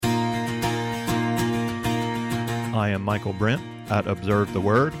I am Michael Brent at Observe the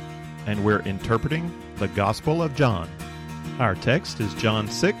Word, and we're interpreting the Gospel of John. Our text is John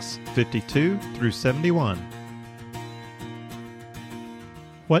 6:52 through 71.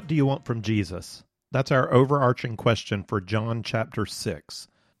 What do you want from Jesus? That's our overarching question for John chapter 6.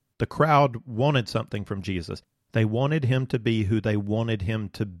 The crowd wanted something from Jesus. They wanted him to be who they wanted him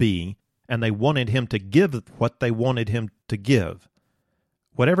to be, and they wanted him to give what they wanted him to give.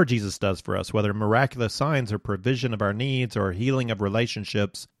 Whatever Jesus does for us, whether miraculous signs or provision of our needs or healing of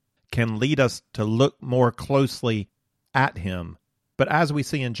relationships, can lead us to look more closely at him. But as we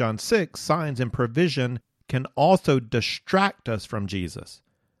see in John 6, signs and provision can also distract us from Jesus.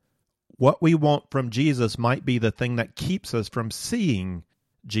 What we want from Jesus might be the thing that keeps us from seeing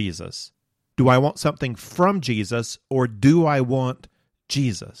Jesus. Do I want something from Jesus, or do I want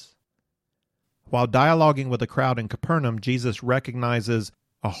Jesus? While dialoguing with the crowd in Capernaum, Jesus recognizes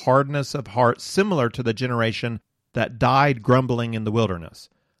a hardness of heart similar to the generation that died grumbling in the wilderness.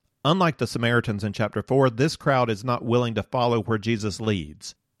 Unlike the Samaritans in chapter 4, this crowd is not willing to follow where Jesus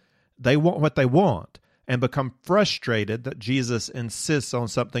leads. They want what they want and become frustrated that Jesus insists on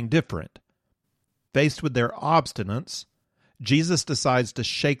something different. Faced with their obstinance, Jesus decides to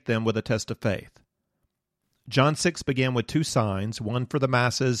shake them with a test of faith. John 6 began with two signs, one for the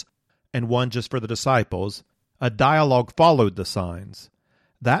masses and one just for the disciples. A dialogue followed the signs.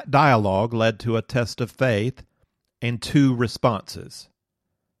 That dialogue led to a test of faith and two responses.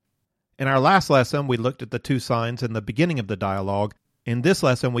 In our last lesson, we looked at the two signs in the beginning of the dialogue. In this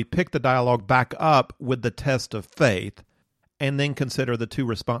lesson, we pick the dialogue back up with the test of faith and then consider the two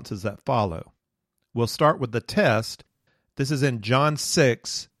responses that follow. We'll start with the test. This is in John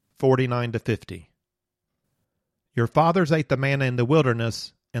 6, 49 to 50. Your fathers ate the manna in the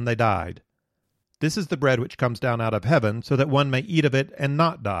wilderness, and they died. This is the bread which comes down out of heaven, so that one may eat of it and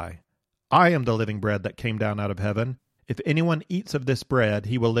not die. I am the living bread that came down out of heaven. If anyone eats of this bread,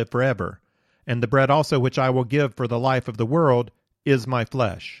 he will live forever. And the bread also which I will give for the life of the world is my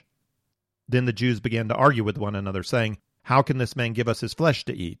flesh. Then the Jews began to argue with one another, saying, How can this man give us his flesh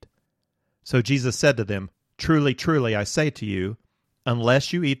to eat? So Jesus said to them, Truly, truly, I say to you,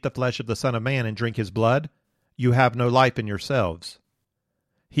 unless you eat the flesh of the Son of Man and drink his blood, you have no life in yourselves.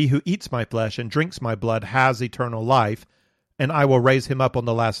 He who eats my flesh and drinks my blood has eternal life, and I will raise him up on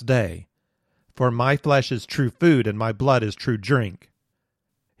the last day. For my flesh is true food, and my blood is true drink.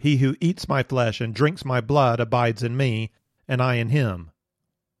 He who eats my flesh and drinks my blood abides in me, and I in him.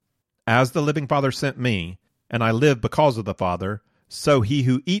 As the living Father sent me, and I live because of the Father, so he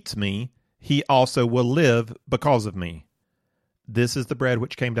who eats me, he also will live because of me. This is the bread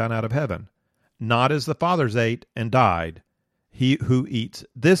which came down out of heaven, not as the fathers ate and died. He who eats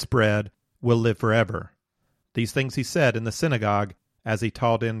this bread will live forever. These things he said in the synagogue as he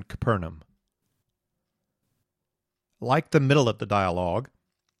taught in Capernaum. Like the middle of the dialogue,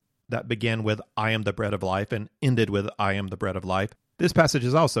 that began with, I am the bread of life, and ended with, I am the bread of life, this passage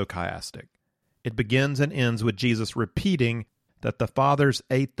is also chiastic. It begins and ends with Jesus repeating that the fathers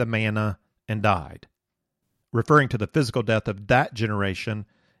ate the manna and died. Referring to the physical death of that generation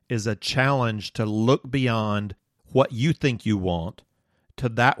is a challenge to look beyond what you think you want to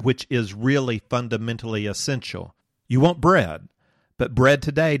that which is really fundamentally essential. You want bread, but bread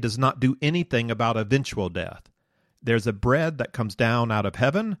today does not do anything about eventual death. There's a bread that comes down out of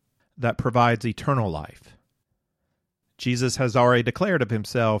heaven that provides eternal life. Jesus has already declared of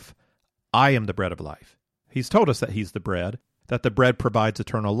himself, I am the bread of life. He's told us that he's the bread, that the bread provides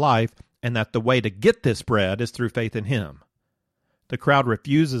eternal life, and that the way to get this bread is through faith in him. The crowd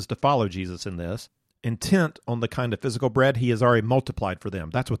refuses to follow Jesus in this, intent on the kind of physical bread he has already multiplied for them.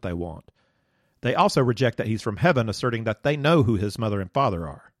 That's what they want. They also reject that he's from heaven, asserting that they know who his mother and father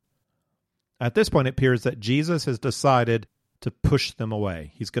are. At this point, it appears that Jesus has decided to push them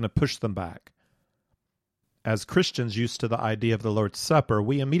away. He's going to push them back. As Christians used to the idea of the Lord's Supper,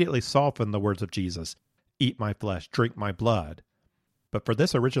 we immediately soften the words of Jesus, eat my flesh, drink my blood. But for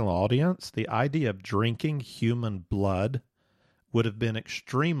this original audience, the idea of drinking human blood would have been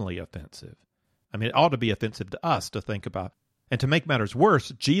extremely offensive. I mean, it ought to be offensive to us to think about. And to make matters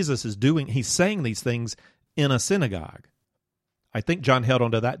worse, he's saying these things in a synagogue. I think John held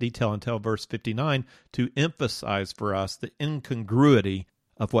on to that detail until verse 59 to emphasize for us the incongruity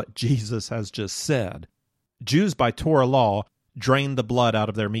of what Jesus has just said. Jews by Torah law drain the blood out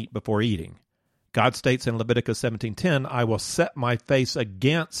of their meat before eating. God states in Leviticus 17:10, I will set my face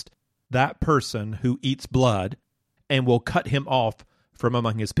against that person who eats blood and will cut him off from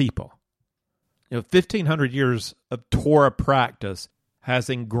among his people. 1,500 years of Torah practice has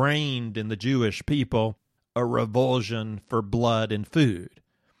ingrained in the Jewish people a revulsion for blood and food.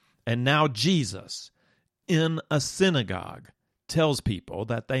 And now Jesus, in a synagogue tells people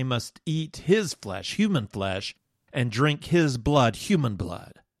that they must eat his flesh, human flesh, and drink his blood, human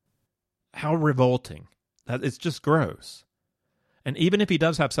blood. How revolting. It's just gross. And even if he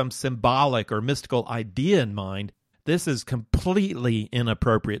does have some symbolic or mystical idea in mind, this is completely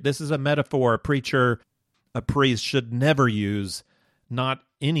inappropriate. This is a metaphor a preacher, a priest should never use, not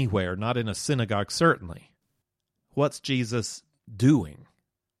anywhere, not in a synagogue, certainly. What's Jesus doing?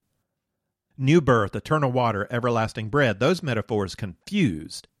 New birth, eternal water, everlasting bread. Those metaphors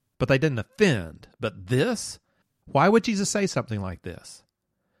confused, but they didn't offend. But this? Why would Jesus say something like this?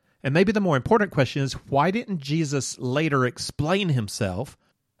 And maybe the more important question is, why didn't Jesus later explain himself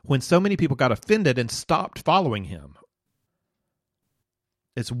when so many people got offended and stopped following him?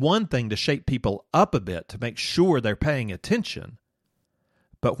 It's one thing to shake people up a bit to make sure they're paying attention,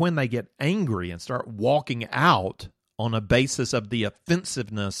 but when they get angry and start walking out on a basis of the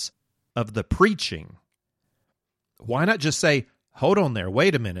offensiveness of the preaching, why not just say, hold on there,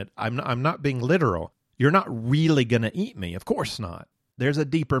 wait a minute, I'm not being literal. You're not really going to eat me. Of course not. There's a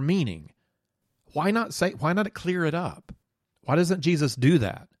deeper meaning. Why not clear it up? Why doesn't Jesus do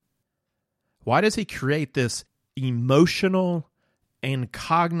that? Why does he create this emotional and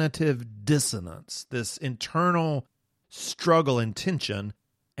cognitive dissonance, this internal struggle and tension,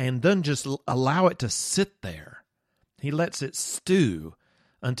 and then just allow it to sit there? He lets it stew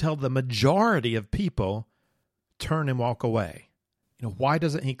until the majority of people turn and walk away. Why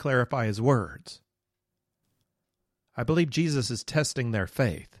doesn't he clarify his words? I believe Jesus is testing their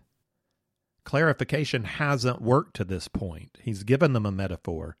faith. Clarification hasn't worked to this point. He's given them a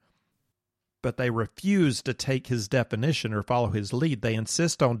metaphor, but they refuse to take his definition or follow his lead. They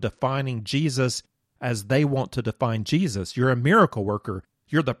insist on defining Jesus as they want to define Jesus. You're a miracle worker.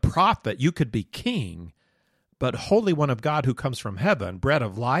 You're the prophet. You could be king, but Holy One of God who comes from heaven, bread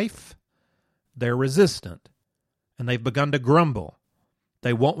of life, they're resistant, and they've begun to grumble.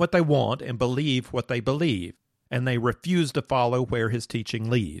 They want what they want and believe what they believe, and they refuse to follow where his teaching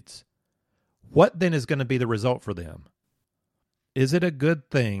leads. What then is going to be the result for them? Is it a good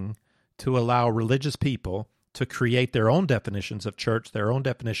thing to allow religious people to create their own definitions of church, their own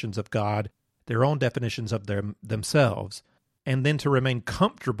definitions of God, their own definitions of themselves, and then to remain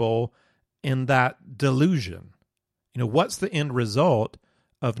comfortable in that delusion? What's the end result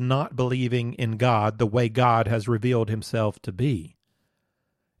of not believing in God the way God has revealed himself to be?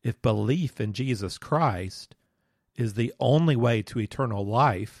 If belief in Jesus Christ is the only way to eternal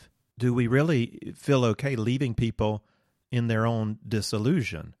life, do we really feel okay leaving people in their own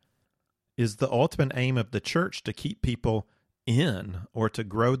disillusion? Is the ultimate aim of the church to keep people in, or to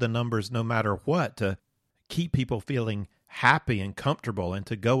grow the numbers no matter what, to keep people feeling happy and comfortable, and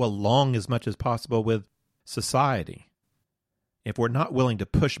to go along as much as possible with society? If we're not willing to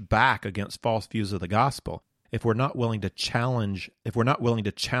push back against false views of the gospel, if we're not willing to challenge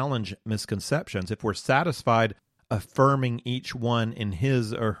misconceptions, if we're satisfied affirming each one in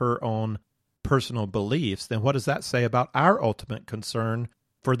his or her own personal beliefs, then what does that say about our ultimate concern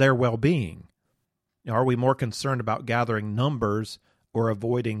for their well-being? Are we more concerned about gathering numbers or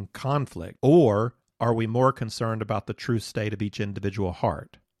avoiding conflict? Or are we more concerned about the true state of each individual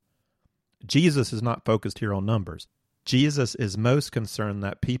heart? Jesus is not focused here on numbers. Jesus is most concerned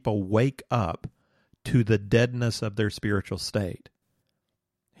that people wake up to the deadness of their spiritual state.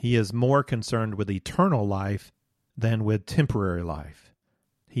 He is more concerned with eternal life than with temporary life.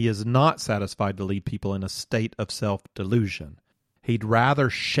 He is not satisfied to leave people in a state of self-delusion. He'd rather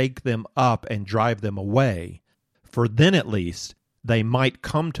shake them up and drive them away, for then at least they might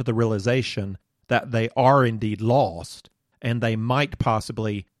come to the realization that they are indeed lost, and they might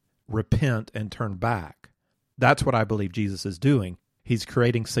possibly repent and turn back. That's what I believe Jesus is doing. He's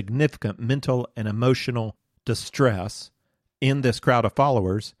creating significant mental and emotional distress in this crowd of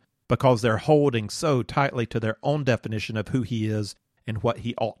followers because they're holding so tightly to their own definition of who he is and what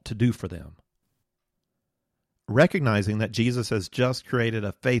he ought to do for them. Recognizing that Jesus has just created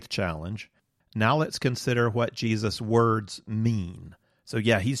a faith challenge, now let's consider what Jesus' words mean. So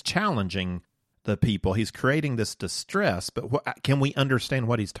he's challenging the people. He's creating this distress, but can we understand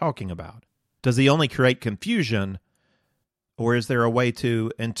what he's talking about? Does he only create confusion, or is there a way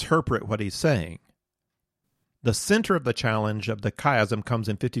to interpret what he's saying? The center of the challenge of the chiasm comes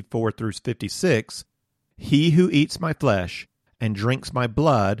in 54 through 56. He who eats my flesh and drinks my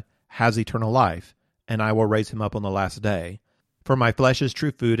blood has eternal life, and I will raise him up on the last day. For my flesh is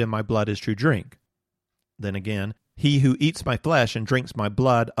true food, and my blood is true drink. Then again, he who eats my flesh and drinks my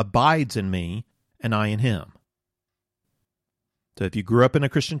blood abides in me, and I in him. So if you grew up in a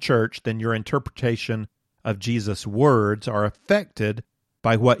Christian church, then your interpretation of Jesus' words are affected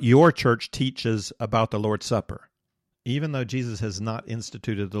by what your church teaches about the Lord's Supper. Even though Jesus has not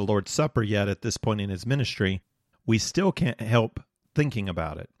instituted the Lord's Supper yet at this point in his ministry, we still can't help thinking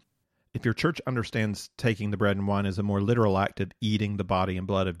about it. If your church understands taking the bread and wine as a more literal act of eating the body and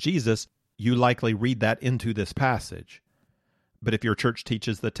blood of Jesus, you likely read that into this passage. But if your church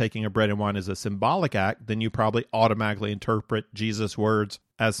teaches that taking of bread and wine is a symbolic act, then you probably automatically interpret Jesus' words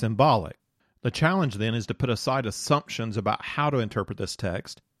as symbolic. The challenge then is to put aside assumptions about how to interpret this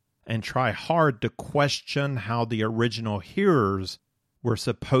text and try hard to question how the original hearers were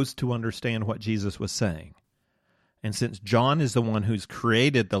supposed to understand what Jesus was saying. And since John is the one who's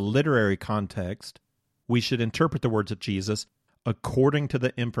created the literary context, we should interpret the words of Jesus according to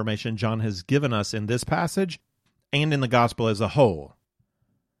the information John has given us in this passage and in the gospel as a whole.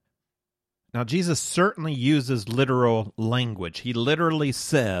 Now, Jesus certainly uses literal language. He literally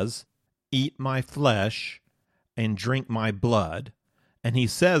says, "Eat my flesh and drink my blood." And he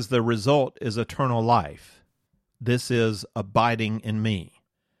says the result is eternal life. This is abiding in me.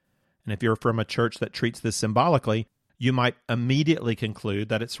 And if you're from a church that treats this symbolically, you might immediately conclude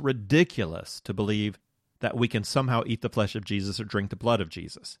that it's ridiculous to believe that we can somehow eat the flesh of Jesus or drink the blood of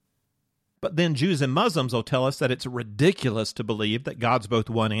Jesus. But then Jews and Muslims will tell us that it's ridiculous to believe that God's both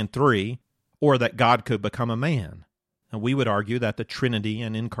one and three, or that God could become a man. And we would argue that the Trinity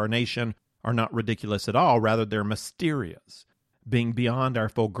and incarnation are not ridiculous at all, rather they're mysterious, being beyond our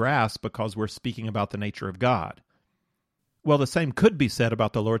full grasp because we're speaking about the nature of God. Well, the same could be said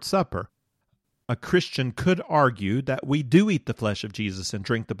about the Lord's Supper. A Christian could argue that we do eat the flesh of Jesus and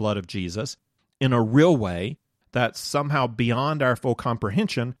drink the blood of Jesus in a real way that's somehow beyond our full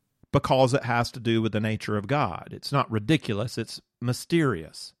comprehension because it has to do with the nature of God. It's not ridiculous, it's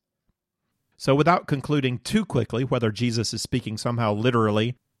mysterious. So without concluding too quickly whether Jesus is speaking somehow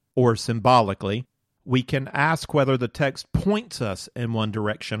literally or symbolically, we can ask whether the text points us in one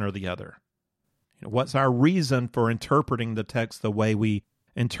direction or the other. What's our reason for interpreting the text the way we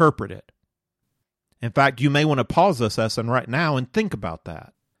interpret it? In fact, you may want to pause this lesson right now and think about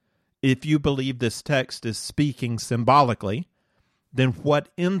that. If you believe this text is speaking symbolically, then what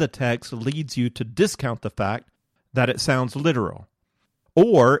in the text leads you to discount the fact that it sounds literal?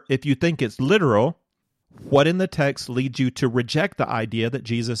 Or if you think it's literal, what in the text leads you to reject the idea that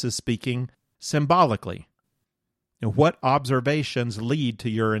Jesus is speaking symbolically? And what observations lead to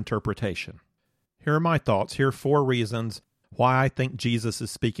your interpretation? Here are my thoughts. Here are 4 reasons why I think Jesus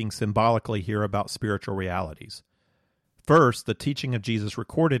is speaking symbolically here about spiritual realities. First, the teaching of Jesus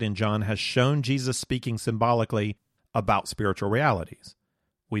recorded in John has shown Jesus speaking symbolically about spiritual realities.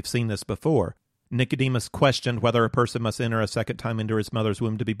 We've seen this before. Nicodemus questioned whether a person must enter a second time into his mother's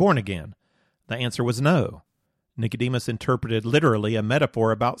womb to be born again. The answer was no. Nicodemus interpreted literally a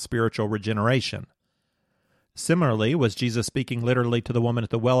metaphor about spiritual regeneration. Similarly, was Jesus speaking literally to the woman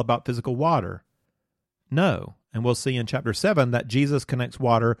at the well about physical water? No. And we'll see in chapter 7 that Jesus connects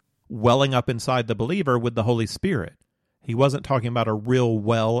water welling up inside the believer with the Holy Spirit. He wasn't talking about a real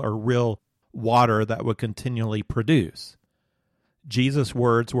well or real water that would continually produce. Jesus'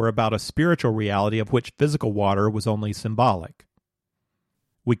 words were about a spiritual reality of which physical water was only symbolic.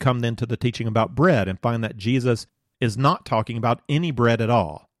 We come then to the teaching about bread and find that Jesus is not talking about any bread at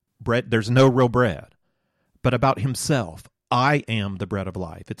all. There's no real bread. But about himself, I am the bread of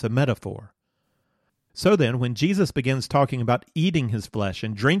life. It's a metaphor. So then, when Jesus begins talking about eating his flesh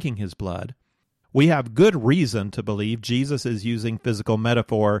and drinking his blood, we have good reason to believe Jesus is using physical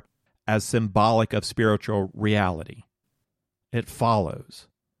metaphor as symbolic of spiritual reality. It follows.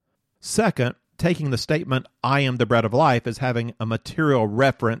 Second, taking the statement, I am the bread of life, as having a material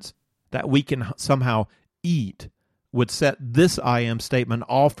reference that we can somehow eat would set this I am statement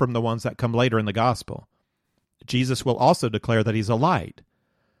off from the ones that come later in the gospel. Jesus will also declare that he's a light,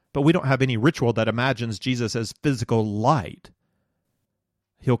 but we don't have any ritual that imagines Jesus as physical light.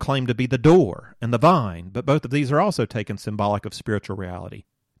 He'll claim to be the door and the vine, but both of these are also taken symbolic of spiritual reality.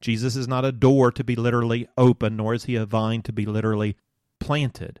 Jesus is not a door to be literally open, nor is he a vine to be literally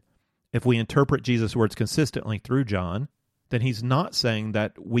planted. If we interpret Jesus' words consistently through John, then he's not saying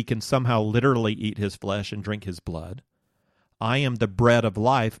that we can somehow literally eat his flesh and drink his blood. I am the bread of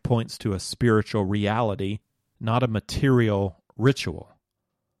life points to a spiritual reality, not a material ritual.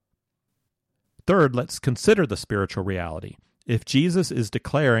 Third, let's consider the spiritual reality. If Jesus is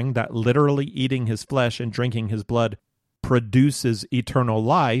declaring that literally eating his flesh and drinking his blood produces eternal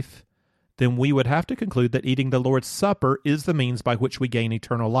life, then we would have to conclude that eating the Lord's Supper is the means by which we gain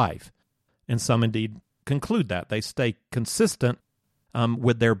eternal life. And some indeed conclude that. They stay consistent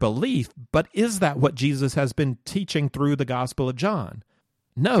with their belief, but is that what Jesus has been teaching through the Gospel of John?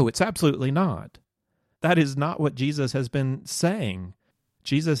 No, it's absolutely not. That is not what Jesus has been saying.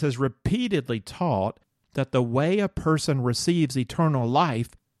 Jesus has repeatedly taught that the way a person receives eternal life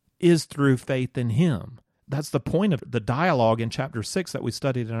is through faith in him. That's the point of the dialogue in chapter 6 that we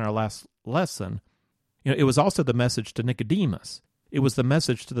studied in our last lesson. It was also the message to Nicodemus. It was the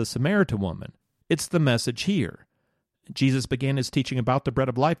message to the Samaritan woman. It's the message here. Jesus began his teaching about the bread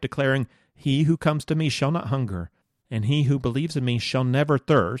of life, declaring, "He who comes to me shall not hunger, and he who believes in me shall never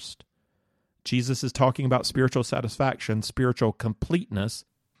thirst." Jesus is talking about spiritual satisfaction, spiritual completeness.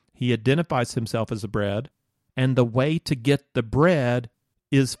 He identifies himself as the bread, and the way to get the bread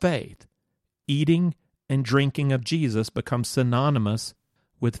is faith. Eating and drinking of Jesus becomes synonymous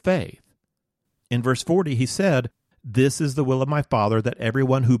with faith. In verse 40, he said, "This is the will of my Father, that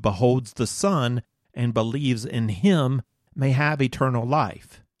everyone who beholds the Son and believes in him may have eternal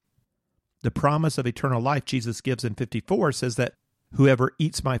life." The promise of eternal life Jesus gives in 54 says that whoever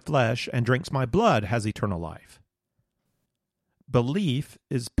eats my flesh and drinks my blood has eternal life. Belief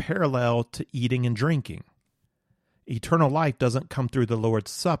is parallel to eating and drinking. Eternal life doesn't come through the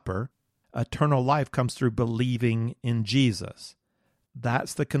Lord's Supper. Eternal life comes through believing in Jesus.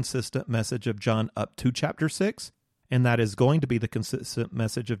 That's the consistent message of John up to chapter 6, and that is going to be the consistent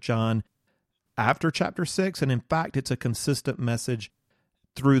message of John after chapter 6, and in fact, it's a consistent message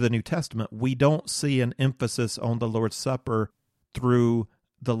through the New Testament. We don't see an emphasis on the Lord's Supper through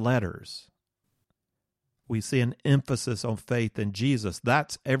the letters. We see an emphasis on faith in Jesus.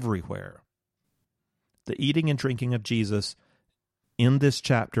 That's everywhere. The eating and drinking of Jesus in this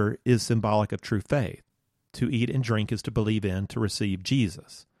chapter is symbolic of true faith. To eat and drink is to believe in, to receive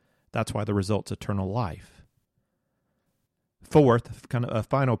Jesus. That's why the result's eternal life. Fourth, kind of a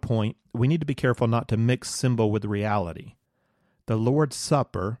final point, we need to be careful not to mix symbol with reality. The Lord's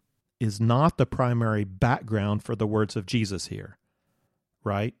Supper is not the primary background for the words of Jesus here,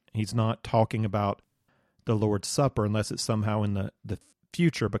 right? He's not talking about the Lord's Supper unless it's somehow in the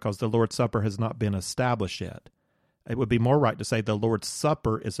future, because the Lord's Supper has not been established yet. It would be more right to say the Lord's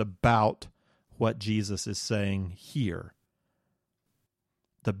Supper is about what Jesus is saying here.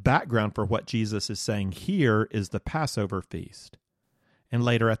 The background for what Jesus is saying here is the Passover feast. And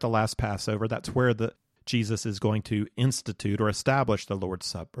later at the last Passover, that's where Jesus is going to institute or establish the Lord's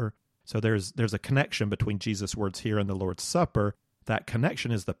Supper. So there's a connection between Jesus' words here and the Lord's Supper. That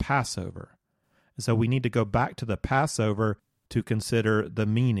connection is the Passover. And so we need to go back to the Passover to consider the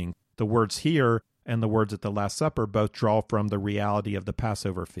meaning. The words here and the words at the Last Supper both draw from the reality of the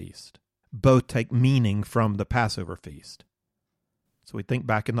Passover feast. Both take meaning from the Passover feast. So we think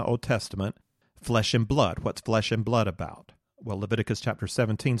back in the Old Testament, flesh and blood. What's flesh and blood about? Well, Leviticus chapter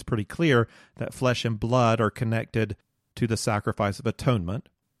 17 is pretty clear that flesh and blood are connected to the sacrifice of atonement.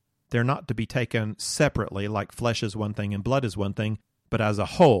 They're not to be taken separately, like flesh is one thing and blood is one thing, but as a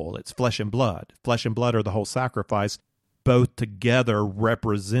whole, it's flesh and blood. Flesh and blood are the whole sacrifice, both together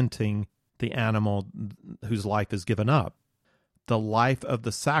representing the animal whose life is given up. The life of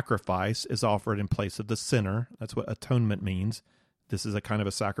the sacrifice is offered in place of the sinner. That's what atonement means. This is a kind of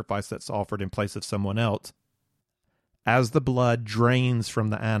a sacrifice that's offered in place of someone else. As the blood drains from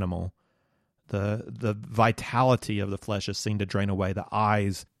the animal, the vitality of the flesh is seen to drain away. The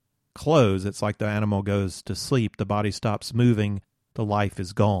eyes close. It's like the animal goes to sleep. The body stops moving. The life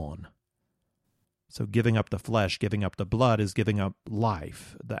is gone. So giving up the flesh, giving up the blood is giving up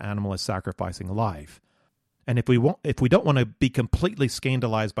life. The animal is sacrificing life. And if we don't want to be completely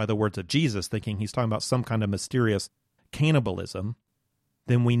scandalized by the words of Jesus, thinking he's talking about some kind of mysterious cannibalism,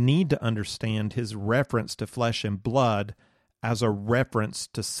 then we need to understand his reference to flesh and blood as a reference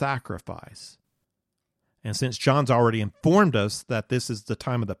to sacrifice. And since John's already informed us that this is the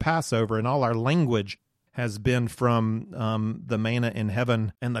time of the Passover, and all our language has been from the manna in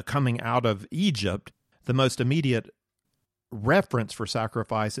heaven and the coming out of Egypt, the most immediate reference for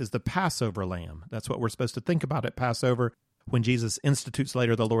sacrifice is the Passover lamb. That's what we're supposed to think about at Passover. When Jesus institutes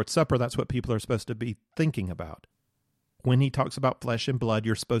later the Lord's Supper, that's what people are supposed to be thinking about. When he talks about flesh and blood,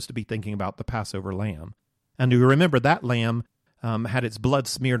 you're supposed to be thinking about the Passover lamb. And you remember that lamb had its blood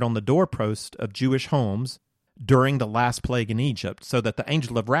smeared on the doorpost of Jewish homes during the last plague in Egypt, so that the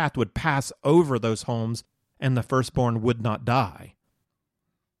angel of wrath would pass over those homes and the firstborn would not die.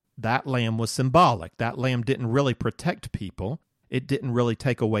 That lamb was symbolic. That lamb didn't really protect people. It didn't really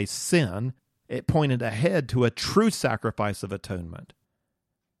take away sin. It pointed ahead to a true sacrifice of atonement.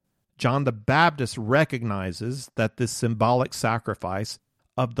 John the Baptist recognizes that this symbolic sacrifice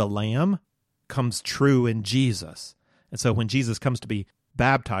of the lamb comes true in Jesus. And so when Jesus comes to be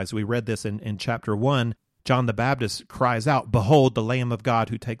baptized, we read this in chapter 1, John the Baptist cries out, "Behold the Lamb of God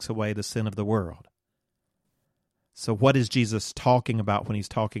who takes away the sin of the world." So what is Jesus talking about when he's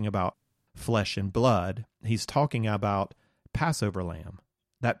talking about flesh and blood? He's talking about Passover lamb.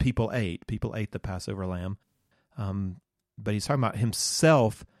 that people ate. People ate the Passover lamb. But he's talking about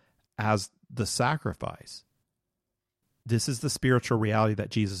himself as the sacrifice. This is the spiritual reality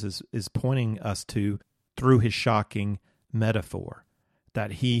that Jesus is pointing us to through his shocking metaphor,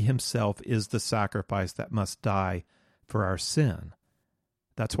 that he himself is the sacrifice that must die for our sin.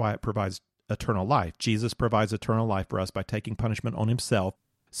 That's why it provides eternal life. Jesus provides eternal life for us by taking punishment on himself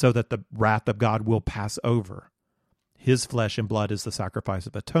so that the wrath of God will pass over. His flesh and blood is the sacrifice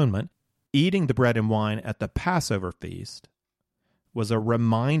of atonement. Eating the bread and wine at the Passover feast was a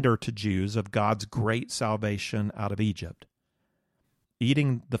reminder to Jews of God's great salvation out of Egypt.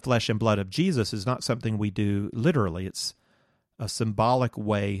 Eating the flesh and blood of Jesus is not something we do literally. It's a symbolic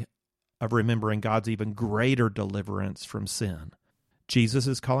way of remembering God's even greater deliverance from sin. Jesus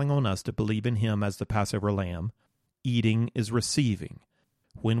is calling on us to believe in him as the Passover lamb. Eating is receiving.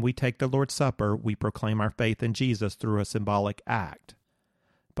 When we take the Lord's Supper, we proclaim our faith in Jesus through a symbolic act.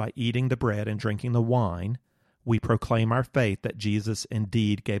 By eating the bread and drinking the wine, we proclaim our faith that Jesus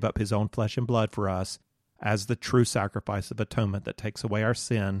indeed gave up his own flesh and blood for us as the true sacrifice of atonement that takes away our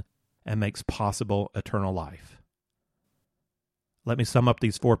sin and makes possible eternal life. Let me sum up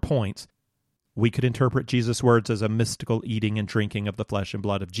these 4 points. We could interpret Jesus' words as a mystical eating and drinking of the flesh and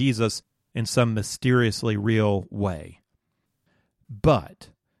blood of Jesus in some mysteriously real way. But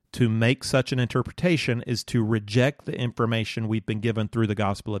to make such an interpretation is to reject the information we've been given through the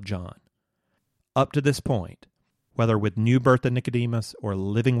Gospel of John. Up to this point, whether with new birth in Nicodemus or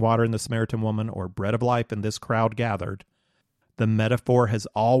living water in the Samaritan woman or bread of life in this crowd gathered, the metaphor has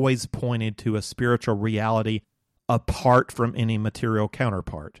always pointed to a spiritual reality apart from any material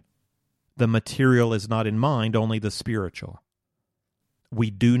counterpart. The material is not in mind, only the spiritual. We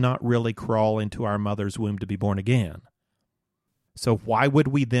do not really crawl into our mother's womb to be born again. So why would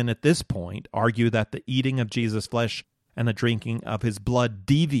we then at this point argue that the eating of Jesus' flesh and the drinking of his blood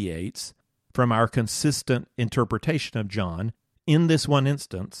deviates from our consistent interpretation of John, in this one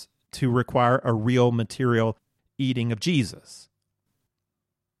instance, to require a real material eating of Jesus?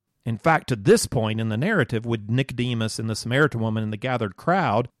 In fact, to this point in the narrative, with Nicodemus and the Samaritan woman and the gathered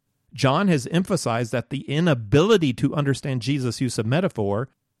crowd, John has emphasized that the inability to understand Jesus' use of metaphor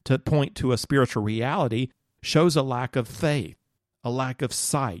to point to a spiritual reality shows a lack of faith, a lack of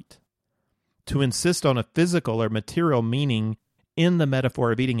sight. To insist on a physical or material meaning in the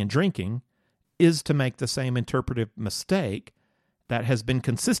metaphor of eating and drinking is to make the same interpretive mistake that has been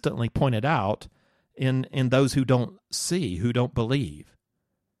consistently pointed out in those who don't see, who don't believe.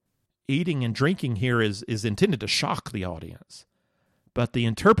 Eating and drinking here is intended to shock the audience, but the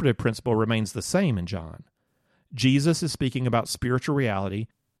interpretive principle remains the same in John. Jesus is speaking about spiritual reality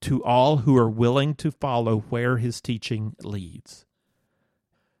to all who are willing to follow where his teaching leads.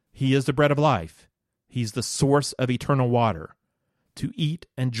 He is the bread of life. He's the source of eternal water. To eat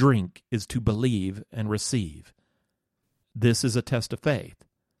and drink is to believe and receive. This is a test of faith.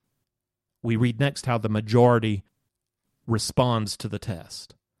 We read next how the majority responds to the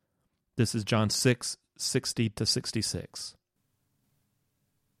test. This is John 6:60-66.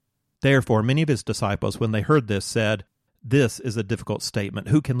 Therefore, many of his disciples, when they heard this, said, "This is a difficult statement.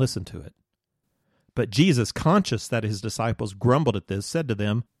 Who can listen to it?" But Jesus, conscious that his disciples grumbled at this, said to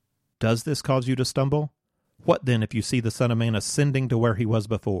them, "Does this cause you to stumble? What then if you see the Son of Man ascending to where he was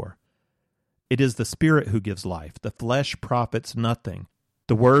before? It is the Spirit who gives life. The flesh profits nothing.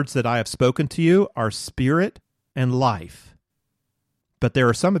 The words that I have spoken to you are spirit and life. But there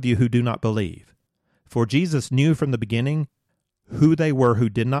are some of you who do not believe." For Jesus knew from the beginning who they were who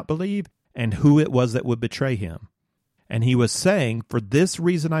did not believe and who it was that would betray him. And he was saying, "For this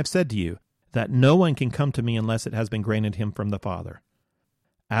reason I've said to you, that no one can come to me unless it has been granted him from the Father."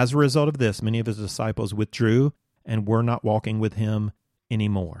 As a result of this, many of his disciples withdrew and were not walking with him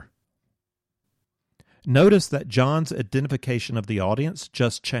anymore. Notice that John's identification of the audience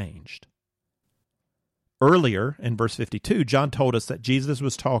just changed. Earlier, in verse 52, John told us that Jesus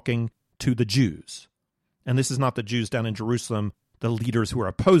was talking to the Jews. And this is not the Jews down in Jerusalem, the leaders who are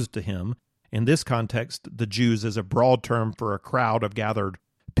opposed to him. In this context, the Jews is a broad term for a crowd of gathered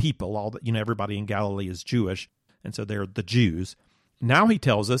people. Everybody in Galilee is Jewish, and so they're the Jews. Now he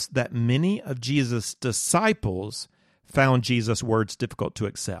tells us that many of Jesus' disciples found Jesus' words difficult to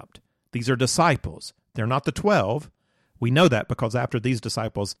accept. These are disciples. They're not the 12. We know that because after these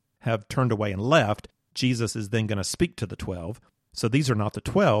disciples have turned away and left, Jesus is then going to speak to the 12. So these are not the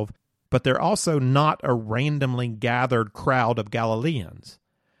 12, but they're also not a randomly gathered crowd of Galileans.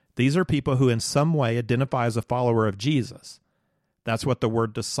 These are people who in some way identify as a follower of Jesus. That's what the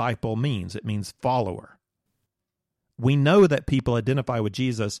word disciple means. It means follower. We know that people identify with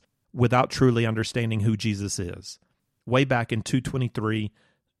Jesus without truly understanding who Jesus is. Way back in 2:23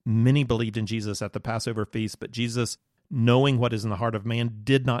 Many believed in Jesus at the Passover feast, but Jesus, knowing what is in the heart of man,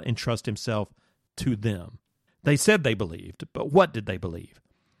 did not entrust himself to them. They said they believed, but what did they believe?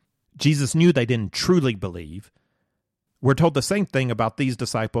 Jesus knew they didn't truly believe. We're told the same thing about these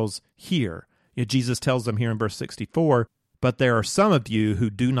disciples here. Jesus tells them here in verse 64, but there are some of you who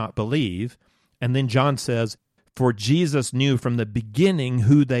do not believe. And then John says, for Jesus knew from the beginning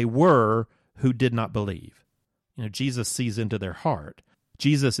who they were who did not believe. Jesus sees into their heart.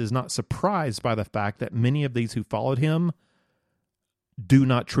 Jesus is not surprised by the fact that many of these who followed him do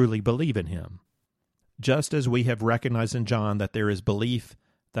not truly believe in him. Just as we have recognized in John that there is belief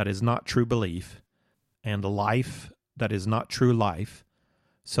that is not true belief, and life that is not true life,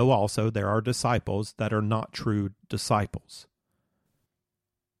 so also there are disciples that are not true disciples.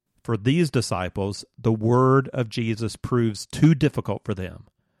 For these disciples, the word of Jesus proves too difficult for them.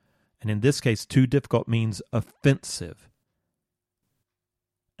 And in this case, too difficult means offensive.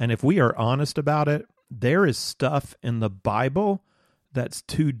 And if we are honest about it, there is stuff in the Bible that's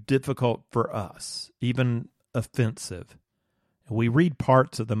too difficult for us, even offensive. We read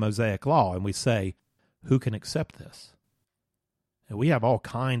parts of the Mosaic Law and we say, who can accept this? And we have all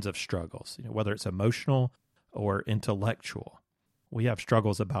kinds of struggles, whether it's emotional or intellectual. We have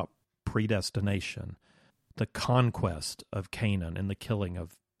struggles about predestination, the conquest of Canaan and the killing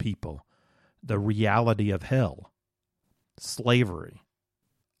of people, the reality of hell, slavery,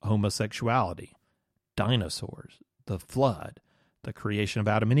 homosexuality, dinosaurs, the flood, the creation of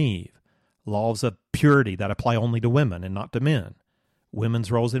Adam and Eve, laws of purity that apply only to women and not to men,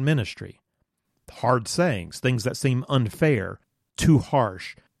 women's roles in ministry, hard sayings, things that seem unfair, too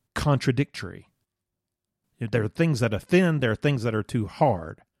harsh, contradictory. There are things that offend, there are things that are too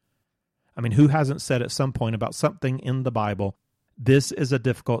hard. I mean, who hasn't said at some point about something in the Bible, this is a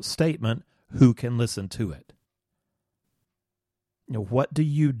difficult statement, who can listen to it? What do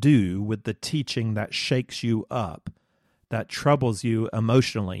you do with the teaching that shakes you up, that troubles you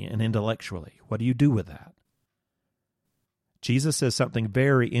emotionally and intellectually? What do you do with that? Jesus says something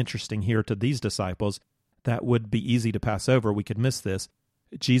very interesting here to these disciples that would be easy to pass over. We could miss this.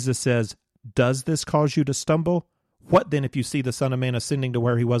 Jesus says, does this cause you to stumble? What then if you see the Son of Man ascending to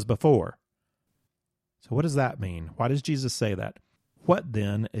where he was before? So what does that mean? Why does Jesus say that? What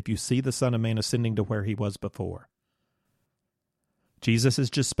then if you see the Son of Man ascending to where he was before? Jesus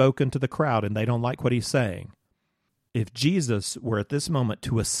has just spoken to the crowd and they don't like what he's saying. If Jesus were at this moment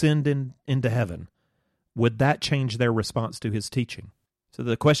to ascend into heaven, would that change their response to his teaching? So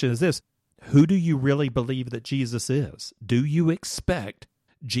the question is this, who do you really believe that Jesus is? Do you expect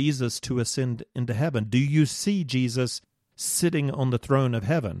Jesus to ascend into heaven? Do you see Jesus sitting on the throne of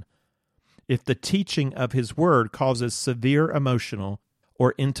heaven? If the teaching of his word causes severe emotional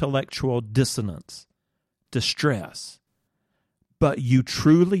or intellectual dissonance, distress, but you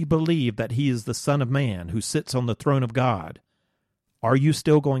truly believe that he is the Son of Man who sits on the throne of God, are you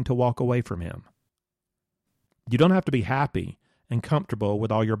still going to walk away from him? You don't have to be happy and comfortable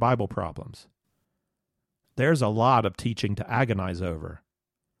with all your Bible problems. There's a lot of teaching to agonize over.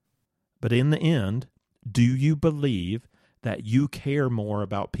 But in the end, do you believe that you care more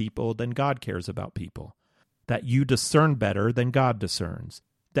about people than God cares about people? That you discern better than God discerns?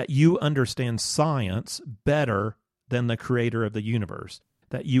 That you understand science better than the creator of the universe?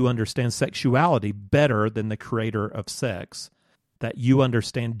 That you understand sexuality better than the creator of sex? That you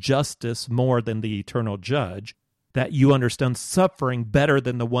understand justice more than the eternal judge? That you understand suffering better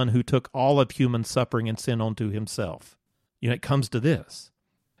than the one who took all of human suffering and sin onto himself? It comes to this.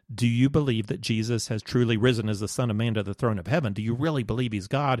 Do you believe that Jesus has truly risen as the Son of Man to the throne of heaven? Do you really believe he's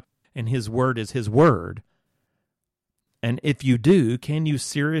God and his word is his word? And if you do, can you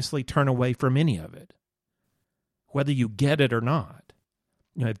seriously turn away from any of it? Whether you get it or not.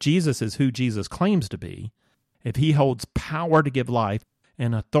 If Jesus is who Jesus claims to be, if he holds power to give life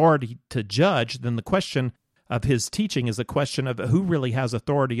and authority to judge, then the question of his teaching is a question of who really has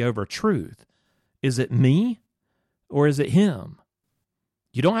authority over truth. Is it me or is it him?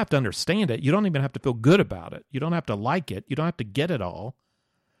 You don't have to understand it. You don't even have to feel good about it. You don't have to like it. You don't have to get it all.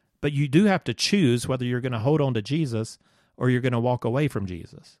 But you do have to choose whether you're going to hold on to Jesus or you're going to walk away from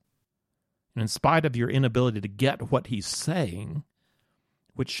Jesus. And in spite of your inability to get what he's saying,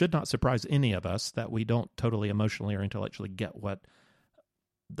 which should not surprise any of us that we don't totally emotionally or intellectually get what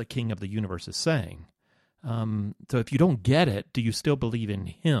the King of the universe is saying. So if you don't get it, do you still believe in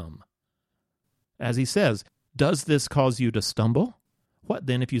him? As he says, does this cause you to stumble? What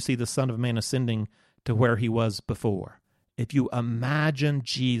then if you see the Son of Man ascending to where he was before? If you imagine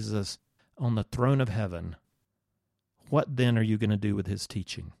Jesus on the throne of heaven, what then are you going to do with his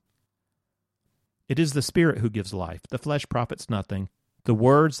teaching? It is the Spirit who gives life. The flesh profits nothing. The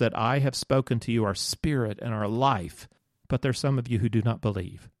words that I have spoken to you are spirit and are life, but there's some of you who do not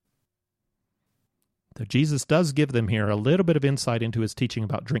believe. So Jesus does give them here a little bit of insight into his teaching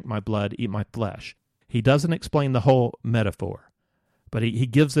about drink my blood, eat my flesh. He doesn't explain the whole metaphor, but he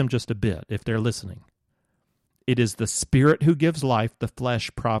gives them just a bit if they're listening. It is the spirit who gives life, the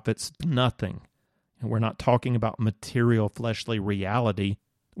flesh profits nothing. And we're not talking about material fleshly reality.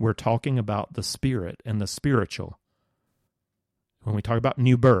 We're talking about the spirit and the spiritual. When we talk about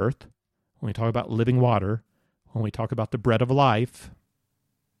new birth, when we talk about living water, when we talk about the bread of life,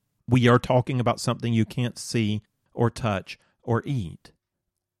 we are talking about something you can't see or touch or eat.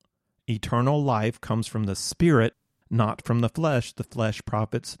 Eternal life comes from the spirit, not from the flesh. The flesh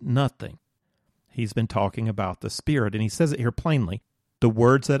profits nothing. He's been talking about the spirit, and he says it here plainly. The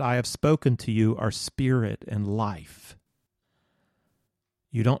words that I have spoken to you are spirit and life.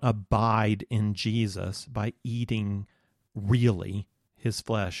 You don't abide in Jesus by eating really his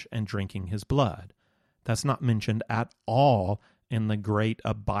flesh and drinking his blood. That's not mentioned at all in the great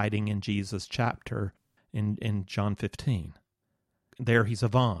abiding in Jesus chapter in John 15. There he's a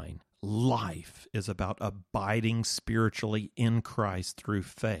vine. Life is about abiding spiritually in Christ through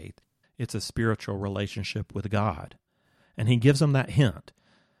faith. It's a spiritual relationship with God. And he gives them that hint.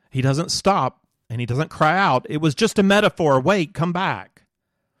 He doesn't stop and he doesn't cry out, it was just a metaphor, wait, come back.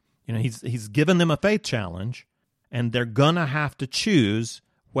 He's given them a faith challenge, and they're going to have to choose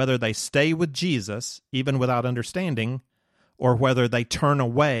whether they stay with Jesus, even without understanding, or whether they turn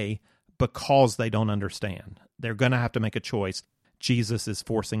away because they don't understand. They're going to have to make a choice. Jesus is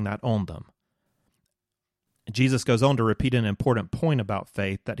forcing that on them. Jesus goes on to repeat an important point about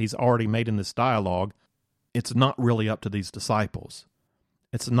faith that he's already made in this dialogue. It's not really up to these disciples.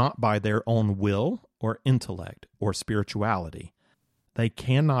 It's not by their own will or intellect or spirituality. They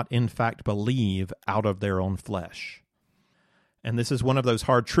cannot, in fact, believe out of their own flesh. And this is one of those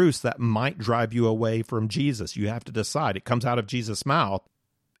hard truths that might drive you away from Jesus. You have to decide. It comes out of Jesus' mouth.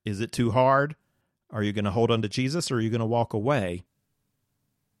 Is it too hard? Are you going to hold on to Jesus, or are you going to walk away?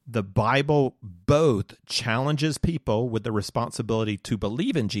 The Bible both challenges people with the responsibility to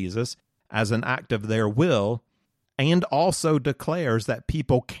believe in Jesus as an act of their will, and also declares that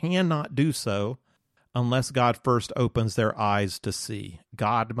people cannot do so unless God first opens their eyes to see.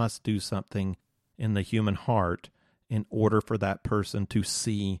 God must do something in the human heart in order for that person to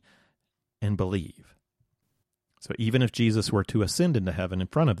see and believe. So even if Jesus were to ascend into heaven in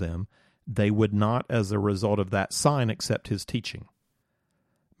front of them, they would not, as a result of that sign, accept his teaching.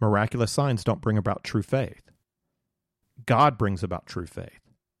 Miraculous signs don't bring about true faith. God brings about true faith.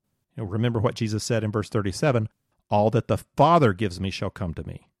 Remember what Jesus said in verse 37, all that the Father gives me shall come to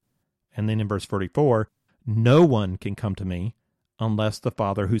me. And then in verse 44, no one can come to me unless the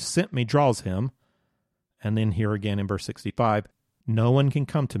Father who sent me draws him. And then here again in verse 65, no one can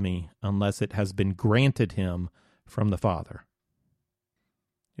come to me unless it has been granted him from the Father.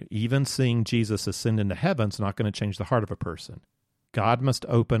 Even seeing Jesus ascend into heaven is not going to change the heart of a person. God must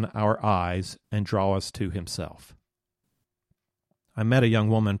open our eyes and draw us to himself. I met a young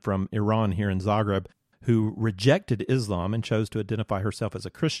woman from Iran here in Zagreb who rejected Islam and chose to identify herself as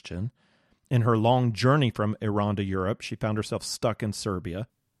a Christian. In her long journey from Iran to Europe, she found herself stuck in Serbia,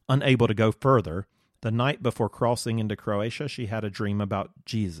 unable to go further. The night before crossing into Croatia, she had a dream about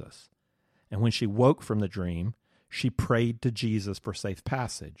Jesus. And when she woke from the dream, she prayed to Jesus for safe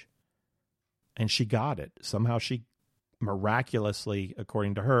passage. And she got it. Somehow she miraculously,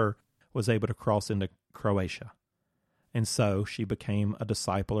 according to her, was able to cross into Croatia. And so she became a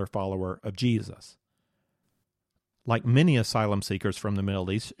disciple or follower of Jesus. Like many asylum seekers from the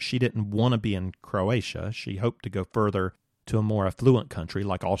Middle East, she didn't want to be in Croatia. She hoped to go further to a more affluent country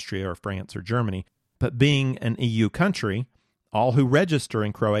like Austria or France or Germany. But being an EU country, all who register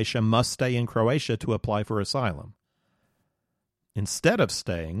in Croatia must stay in Croatia to apply for asylum. Instead of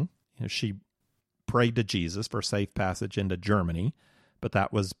staying, she prayed to Jesus for safe passage into Germany, but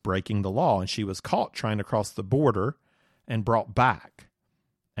that was breaking the law, and she was caught trying to cross the border and brought back,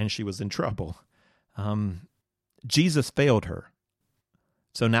 and she was in trouble. Jesus failed her,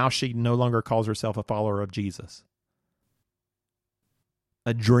 so now she no longer calls herself a follower of Jesus.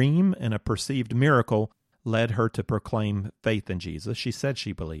 A dream and a perceived miracle led her to proclaim faith in Jesus. She said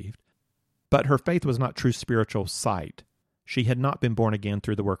she believed, but her faith was not true spiritual sight. She had not been born again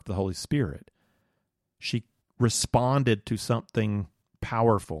through the work of the Holy Spirit. She responded to something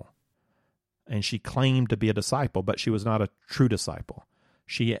powerful, and she claimed to be a disciple, but she was not a true disciple.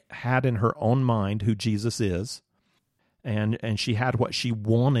 She had in her own mind who Jesus is, and she had what she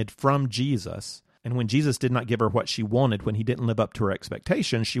wanted from Jesus. And when Jesus did not give her what she wanted, when he didn't live up to her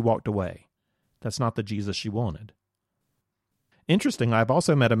expectations, she walked away. That's not the Jesus she wanted. Interesting, I've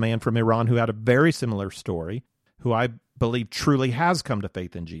also met a man from Iran who had a very similar story, who I believe truly has come to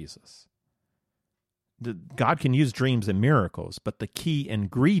faith in Jesus. God can use dreams and miracles, but the key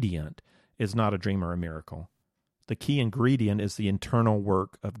ingredient is not a dream or a miracle. The key ingredient is the internal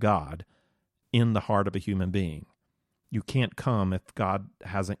work of God in the heart of a human being. You can't come if God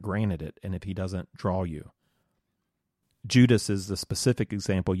hasn't granted it and if he doesn't draw you. Judas is the specific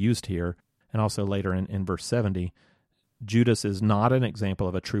example used here, and also later in verse 70. Judas is not an example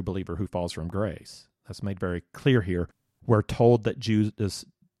of a true believer who falls from grace. That's made very clear here. We're told that Judas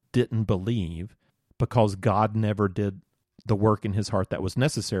didn't believe because God never did the work in his heart that was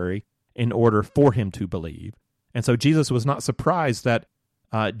necessary in order for him to believe. And so Jesus was not surprised that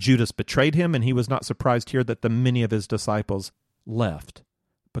Judas betrayed him, and he was not surprised here that the many of his disciples left,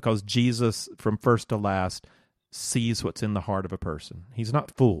 because Jesus, from first to last, sees what's in the heart of a person. He's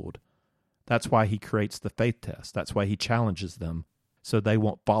not fooled. That's why he creates the faith test. That's why he challenges them, so they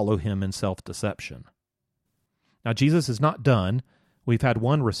won't follow him in self-deception. Now, Jesus is not done. We've had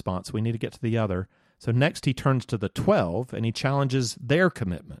one response. We need to get to the other. So next he turns to the 12, and he challenges their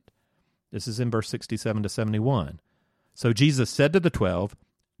commitment. This is in verse 67 to 71. So Jesus said to the 12,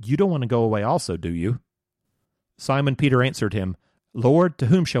 "You don't want to go away also, do you?" Simon Peter answered him, "Lord, to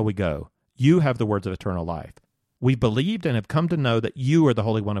whom shall we go? You have the words of eternal life. We believed and have come to know that you are the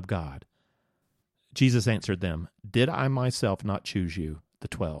Holy One of God." Jesus answered them, "Did I myself not choose you, the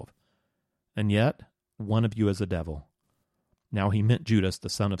 12? And yet one of you is a devil." Now he meant Judas, the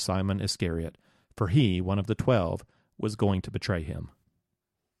son of Simon Iscariot, for he, one of the 12, was going to betray him.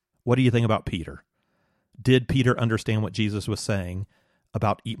 What do you think about Peter? Did Peter understand what Jesus was saying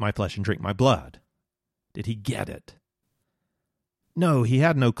about eat my flesh and drink my blood? Did he get it? No, he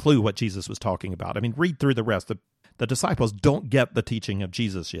had no clue what Jesus was talking about. I mean, read through the rest. The disciples don't get the teaching of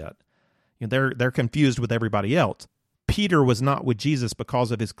Jesus yet. They're confused with everybody else. Peter was not with Jesus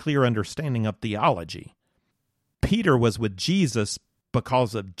because of his clear understanding of theology. Peter was with Jesus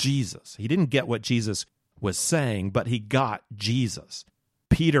because of Jesus. He didn't get what Jesus was saying, but he got Jesus.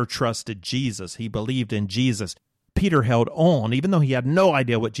 Peter trusted Jesus. He believed in Jesus. Peter held on, even though he had no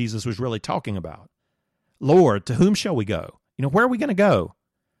idea what Jesus was really talking about. "Lord, to whom shall we go? Where are we going to go?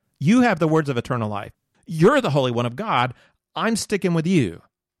 You have the words of eternal life. You're the Holy One of God. I'm sticking with you."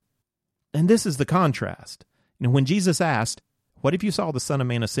 And this is the contrast. When Jesus asked, "What if you saw the Son of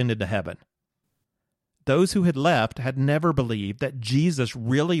Man ascend into heaven?" Those who had left had never believed that Jesus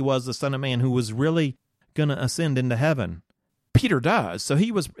really was the Son of Man who was really going to ascend into heaven. Peter does, so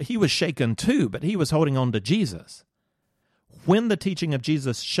he was shaken too, but he was holding on to Jesus. When the teaching of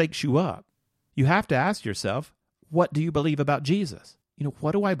Jesus shakes you up, you have to ask yourself, what do you believe about Jesus?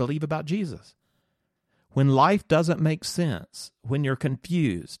 What do I believe about Jesus? When life doesn't make sense, when you're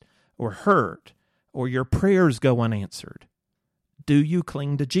confused or hurt, or your prayers go unanswered, do you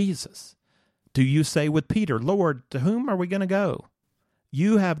cling to Jesus? Do you say with Peter, "Lord, to whom are we going to go?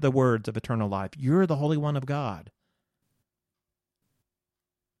 You have the words of eternal life. You're the Holy One of God."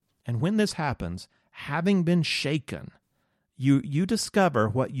 And when this happens, having been shaken, you discover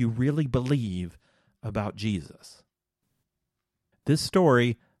what you really believe about Jesus. This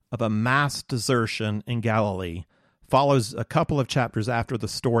story of a mass desertion in Galilee follows a couple of chapters after the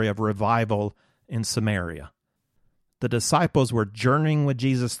story of revival in Samaria. The disciples were journeying with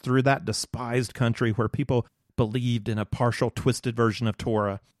Jesus through that despised country where people believed in a partial, twisted version of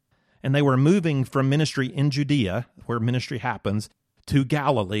Torah, and they were moving from ministry in Judea, where ministry happens, to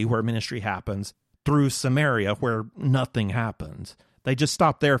Galilee, where ministry happens, through Samaria, where nothing happens. They just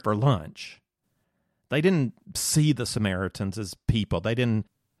stopped there for lunch. They didn't see the Samaritans as people. They didn't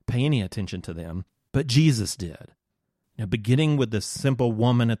pay any attention to them, but Jesus did. Beginning with this simple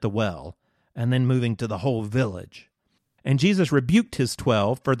woman at the well, and then moving to the whole village. And Jesus rebuked his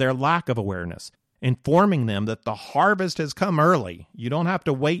 12 for their lack of awareness, informing them that the harvest has come early. You don't have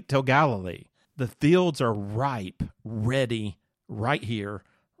to wait till Galilee. The fields are ripe, ready, right here,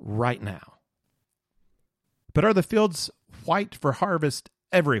 right now. But are the fields white for harvest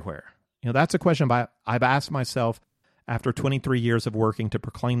everywhere? That's a question I've asked myself after 23 years of working to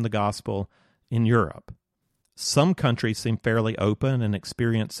proclaim the gospel in Europe. Some countries seem fairly open and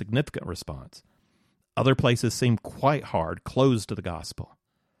experience significant response. Other places seem quite hard, closed to the gospel.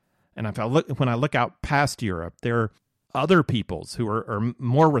 And when I look out past Europe, there are other peoples who are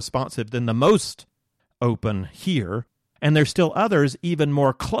more responsive than the most open here, and there's still others even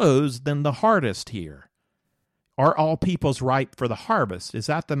more closed than the hardest here. Are all peoples ripe for the harvest? Is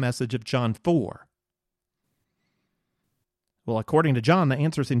that the message of John 4? Well, according to John, the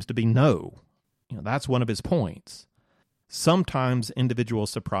answer seems to be no. That's one of his points. Sometimes individuals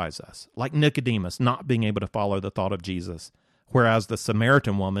surprise us, like Nicodemus not being able to follow the thought of Jesus whereas the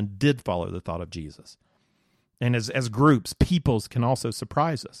Samaritan woman did follow the thought of Jesus. And as groups, peoples can also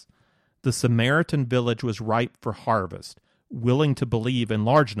surprise us. The Samaritan village was ripe for harvest, willing to believe in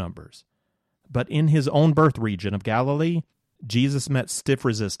large numbers. But in his own birth region of Galilee, Jesus met stiff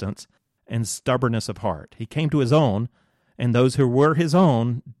resistance and stubbornness of heart. He came to his own, and those who were his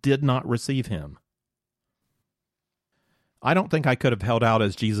own did not receive him. I don't think I could have held out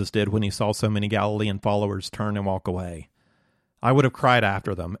as Jesus did when he saw so many Galilean followers turn and walk away. I would have cried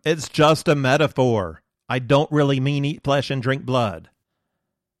after them, "It's just a metaphor. I don't really mean eat flesh and drink blood."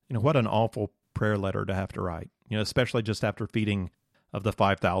 What an awful prayer letter to have to write, especially just after feeding of the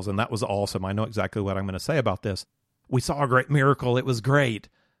 5,000. That was awesome. I know exactly what I'm going to say about this. We saw a great miracle. It was great.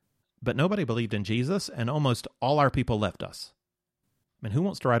 But nobody believed in Jesus, and almost all our people left us. Who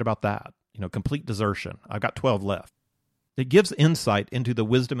wants to write about that? Complete desertion. I've got 12 left. It gives insight into the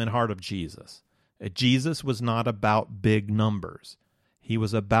wisdom and heart of Jesus. Jesus was not about big numbers. He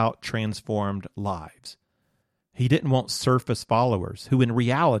was about transformed lives. He didn't want surface followers who in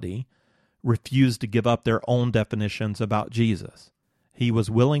reality refused to give up their own definitions about Jesus. He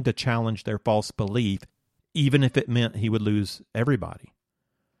was willing to challenge their false belief, even if it meant he would lose everybody.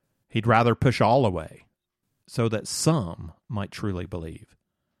 He'd rather push all away so that some might truly believe.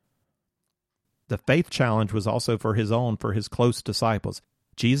 The faith challenge was also for his close disciples.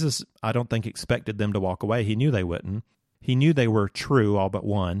 Jesus, I don't think, expected them to walk away. He knew they wouldn't. He knew they were true, all but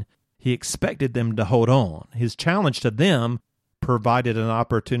one. He expected them to hold on. His challenge to them provided an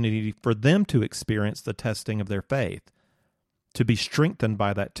opportunity for them to experience the testing of their faith, to be strengthened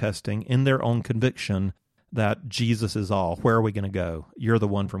by that testing in their own conviction that Jesus is all. Where are we going to go? You're the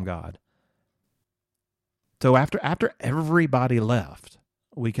one from God. So after everybody left,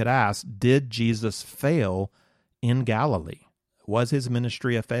 we could ask, did Jesus fail in Galilee? Was his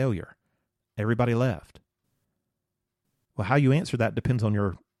ministry a failure? Everybody left. Well, how you answer that depends on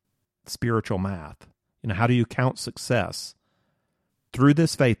your spiritual math. How do you count success? Through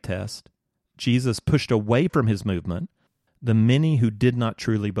this faith test, Jesus pushed away from his movement the many who did not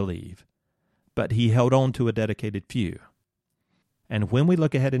truly believe, but he held on to a dedicated few. And when we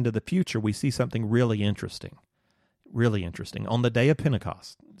look ahead into the future, we see something really interesting. Really interesting. On the day of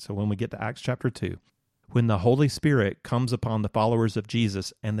Pentecost, so when we get to Acts chapter 2, when the Holy Spirit comes upon the followers of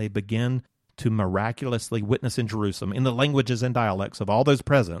Jesus and they begin to miraculously witness in Jerusalem in the languages and dialects of all those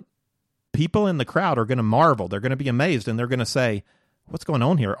present, people in the crowd are going to marvel. They're going to be amazed, and they're going to say, "What's going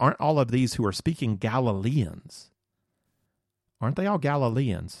on here? Aren't all of these who are speaking Galileans? Aren't they all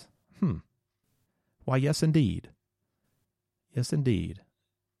Galileans? Why, yes, indeed. Yes, indeed.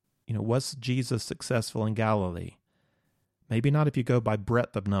 Was Jesus successful in Galilee? Maybe not if you go by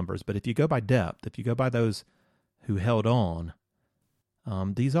breadth of numbers, but if you go by depth, if you go by those who held on,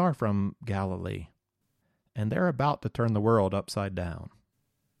 these are from Galilee, and they're about to turn the world upside down."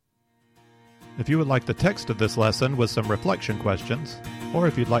 If you would like the text of this lesson with some reflection questions, or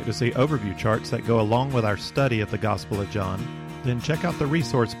if you'd like to see overview charts that go along with our study of the Gospel of John, then check out the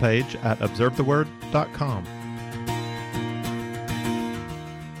resource page at observetheword.com.